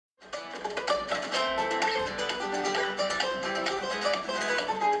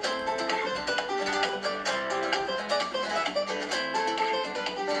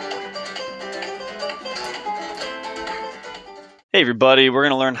Hey everybody, we're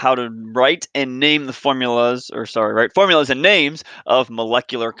going to learn how to write and name the write formulas and names of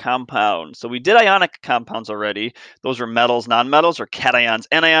molecular compounds. So we did ionic compounds already. Those were metals, nonmetals, or cations,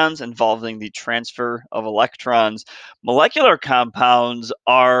 anions, involving the transfer of electrons. Molecular compounds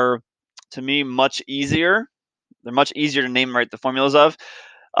are, to me, much easier. They're much easier to name and write the formulas of.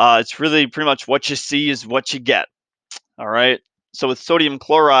 It's really pretty much what you see is what you get. All right. So with sodium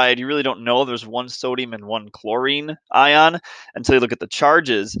chloride, you really don't know there's one sodium and one chlorine ion until you look at the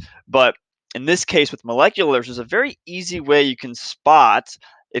charges. But in this case with moleculars, there's a very easy way you can spot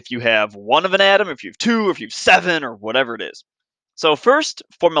if you have one of an atom, if you have two, or if you have seven, or whatever it is. So first,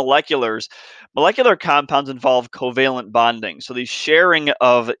 for moleculars, molecular compounds involve covalent bonding, so the sharing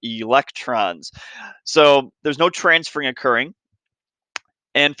of electrons. So there's no transferring occurring.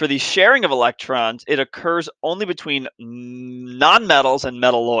 And for the sharing of electrons, it occurs only between nonmetals and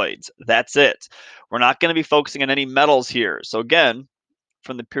metalloids. That's it. We're not going to be focusing on any metals here. So again,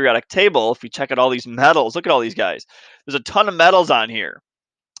 from the periodic table, if we check out all these metals, look at all these guys. There's a ton of metals on here.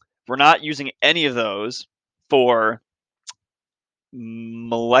 We're not using any of those for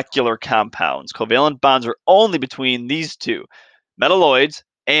molecular compounds. Covalent bonds are only between these two, metalloids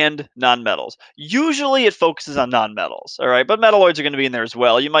and nonmetals. Usually it focuses on nonmetals, all right, but metalloids are going to be in there as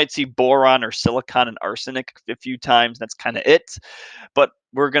well. You might see boron or silicon and arsenic a few times. That's kind of it, but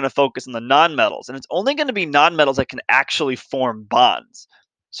we're going to focus on the nonmetals, and it's only going to be nonmetals that can actually form bonds.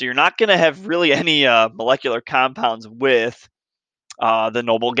 So you're not going to have really any molecular compounds with the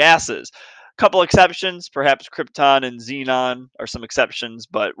noble gases. A couple exceptions, perhaps krypton and xenon are some exceptions,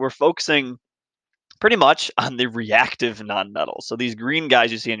 but we're focusing pretty much on the reactive nonmetals. So these green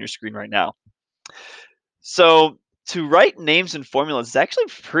guys you see on your screen right now. So to write names and formulas is actually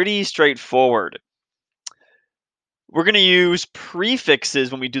pretty straightforward. We're going to use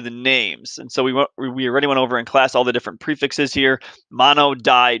prefixes when we do the names. And so we already went over in class all the different prefixes here: mono,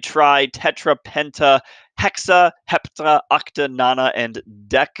 di, tri, tetra, penta, hexa, hepta, octa, nona, and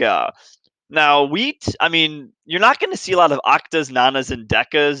deca. Now, you're not going to see a lot of octas, nonas, and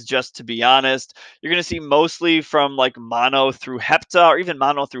decas, just to be honest. You're going to see mostly from like mono through hepta or even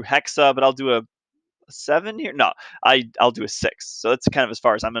mono through hexa, but I'll do a seven here. No, I'll do a six. So that's kind of as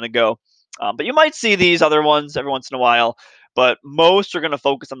far as I'm going to go. But you might see these other ones every once in a while, but most are going to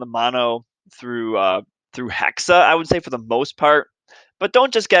focus on the mono through hexa, I would say, for the most part. But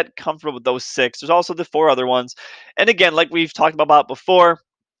don't just get comfortable with those six. There's also the four other ones. And again, like we've talked about before,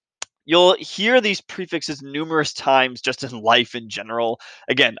 you'll hear these prefixes numerous times just in life in general.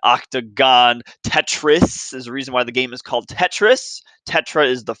 Again, octagon, Tetris is the reason why the game is called Tetris. Tetra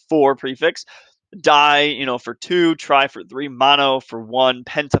is the four prefix. Di, for two, tri for three, mono for one,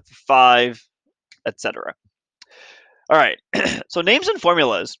 penta for five, etc. All right, so names and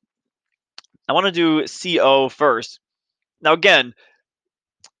formulas. I want to do CO first. Now, again,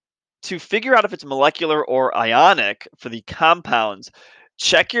 to figure out if it's molecular or ionic for the compounds,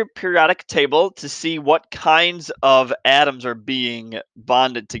 check your periodic table to see what kinds of atoms are being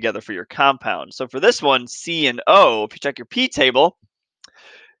bonded together for your compound. So for this one, C and O, if you check your P table,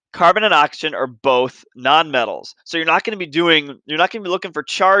 carbon and oxygen are both nonmetals. So you're not going to be looking for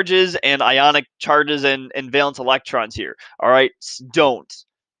charges and ionic charges and valence electrons here. All right, don't.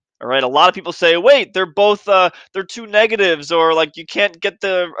 All right, a lot of people say, wait, they're two negatives, or like you can't get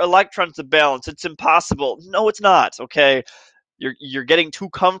the electrons to balance. It's impossible. No, it's not. Okay, you're getting too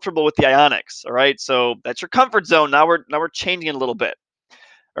comfortable with the ionics. All right, so that's your comfort zone. Now we're changing it a little bit.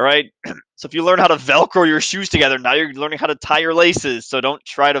 All right, so if you learn how to Velcro your shoes together, now you're learning how to tie your laces. So don't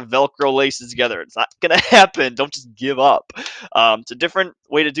try to Velcro laces together. It's not gonna happen. Don't just give up. It's a different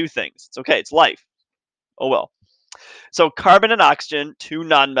way to do things. It's okay. It's life. Oh well. So carbon and oxygen, two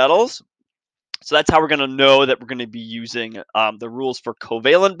nonmetals. So that's how we're going to know that we're going to be using the rules for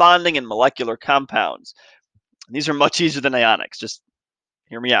covalent bonding and molecular compounds. And these are much easier than ionics. Just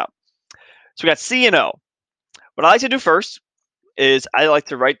hear me out. So we got C and O. What I like to do first is I like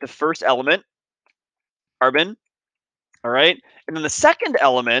to write the first element, carbon, all right? And then the second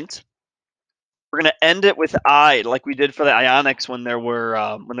element, we're going to end it with I, like we did for the ionics when there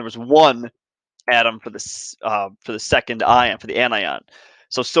was one atom for the second ion, for the anion.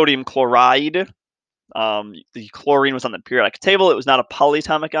 So sodium chloride. The chlorine was on the periodic table. It was not a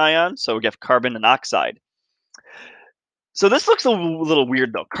polyatomic ion, so we have carbon and oxide. So this looks a little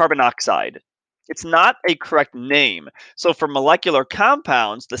weird though, carbon oxide. It's not a correct name. So for molecular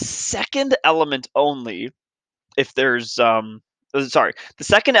compounds, the second element only, if there's sorry, the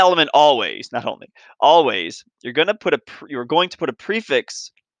second element always, not only, always, you're going to put a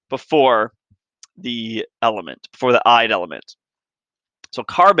prefix before the element, before the ide element. So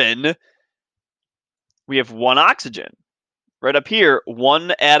carbon, we have one oxygen. right up here,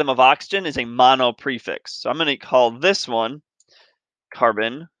 one atom of oxygen is a mono prefix. So I'm going to call this one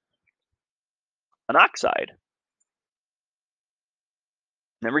carbon monoxide.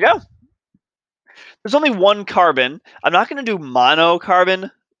 There we go. There's only one carbon. I'm not going to do monocarbon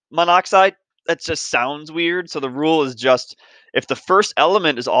monoxide. That just sounds weird. So the rule is just if the first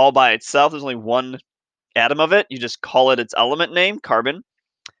element is all by itself, there's only one atom of it, you just call it its element name, carbon.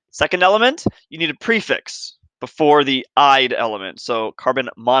 Second element, you need a prefix before the "ide" element, so carbon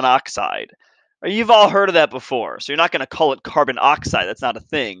monoxide. You've all heard of that before, so you're not going to call it carbon oxide. That's not a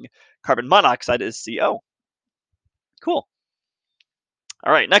thing. Carbon monoxide is CO. Cool.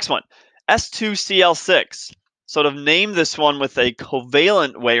 All right, next one. S2Cl6. So to name this one with a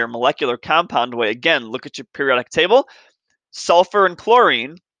covalent way or molecular compound way, again, look at your periodic table. Sulfur and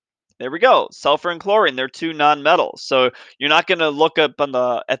chlorine. There we go. Sulfur and chlorine, they're two nonmetals. So you're not going to look up on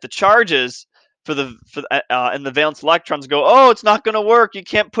the charges and the valence electrons go, oh, it's not going to work. You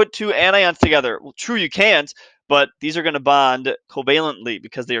can't put two anions together. Well, true, you can't, but these are going to bond covalently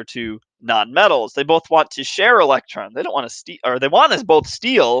because they are two nonmetals. They both want to share electrons. They don't want to steal, or they want us both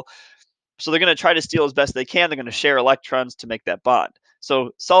steal. So they're going to try to steal as best they can. They're going to share electrons to make that bond.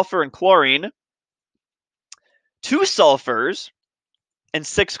 So sulfur and chlorine, two sulfurs and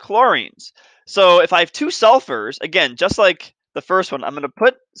 6 chlorines. So if I have two sulfurs, again, just like the first one, I'm going to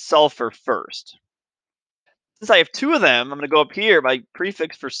put sulfur first. Since I have two of them, I'm going to go up here. My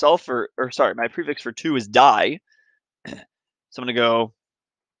prefix for sulfur, or sorry, my prefix for two is di. So I'm going to go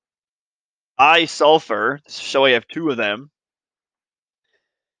sulfur to show I have two of them.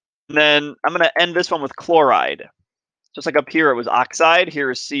 And then I'm going to end this one with chloride. Just like up here, it was oxide.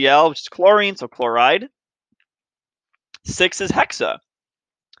 Here is Cl, which is chlorine, so chloride. 6 is hexa.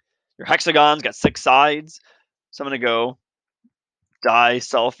 Your hexagon's got 6 sides. So I'm going to go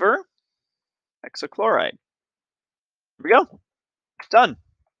disulfur hexachloride. Here we go. Done.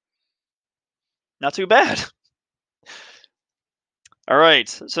 Not too bad. All right.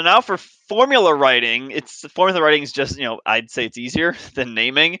 So now for formula writing, formula writing is just, I'd say it's easier than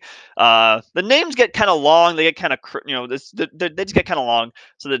naming. The names get kind of long. They get kind of, they just get kind of long.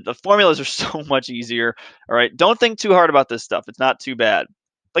 So the formulas are so much easier. All right. Don't think too hard about this stuff. It's not too bad.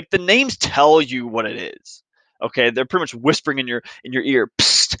 Like the names tell you what it is. Okay. They're pretty much whispering in your ear.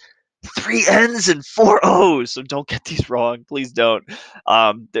 Psst, 3 N's and 4 O's. So don't get these wrong. Please don't.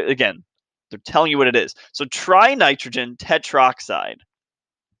 Again, they're telling you what it is. So trinitrogen tetroxide.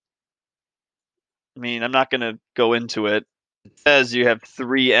 I mean, I'm not going to go into it. It says you have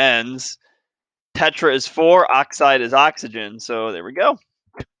 3 N's. Tetra is 4, oxide is oxygen. So there we go.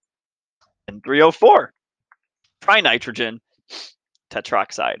 And 304. Trinitrogen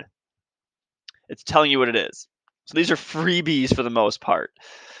tetroxide. It's telling you what it is. So these are freebies for the most part.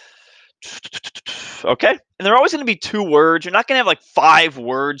 Okay. And they're always going to be 2 words. You're not going to have like 5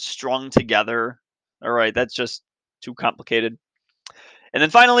 words strung together. All right. That's just too complicated. And then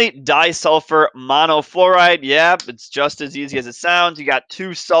finally, disulfur monofluoride. Yeah, it's just as easy as it sounds. You got 2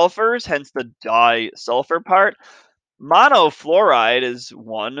 sulfurs, hence the disulfur part. Monofluoride is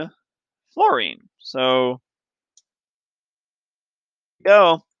 1 fluorine. So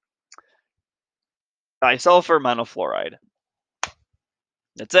go. Disulfur monofluoride.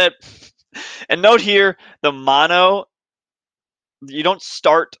 That's it. And note here, the mono, you don't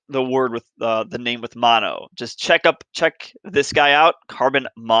start the word with the name with mono. Just check this guy out, carbon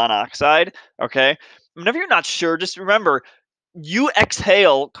monoxide. Okay. Whenever you're not sure, just remember you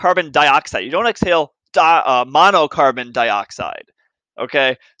exhale carbon dioxide. You don't exhale monocarbon dioxide.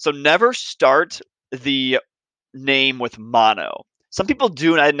 Okay. So never start the name with mono. Some people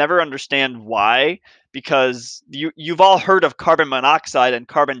do, and I never understand why, because you've all heard of carbon monoxide and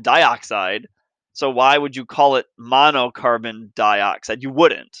carbon dioxide. So why would you call it monocarbon dioxide? You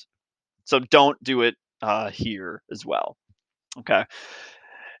wouldn't. So don't do it here as well. Okay.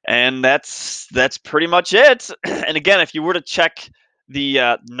 And that's pretty much it. And again, if you were to check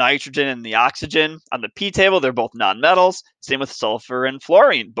the nitrogen and the oxygen on the P table, they're both nonmetals. Same with sulfur and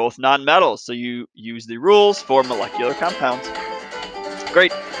fluorine, both nonmetals. So you use the rules for molecular compounds.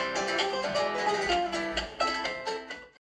 Great.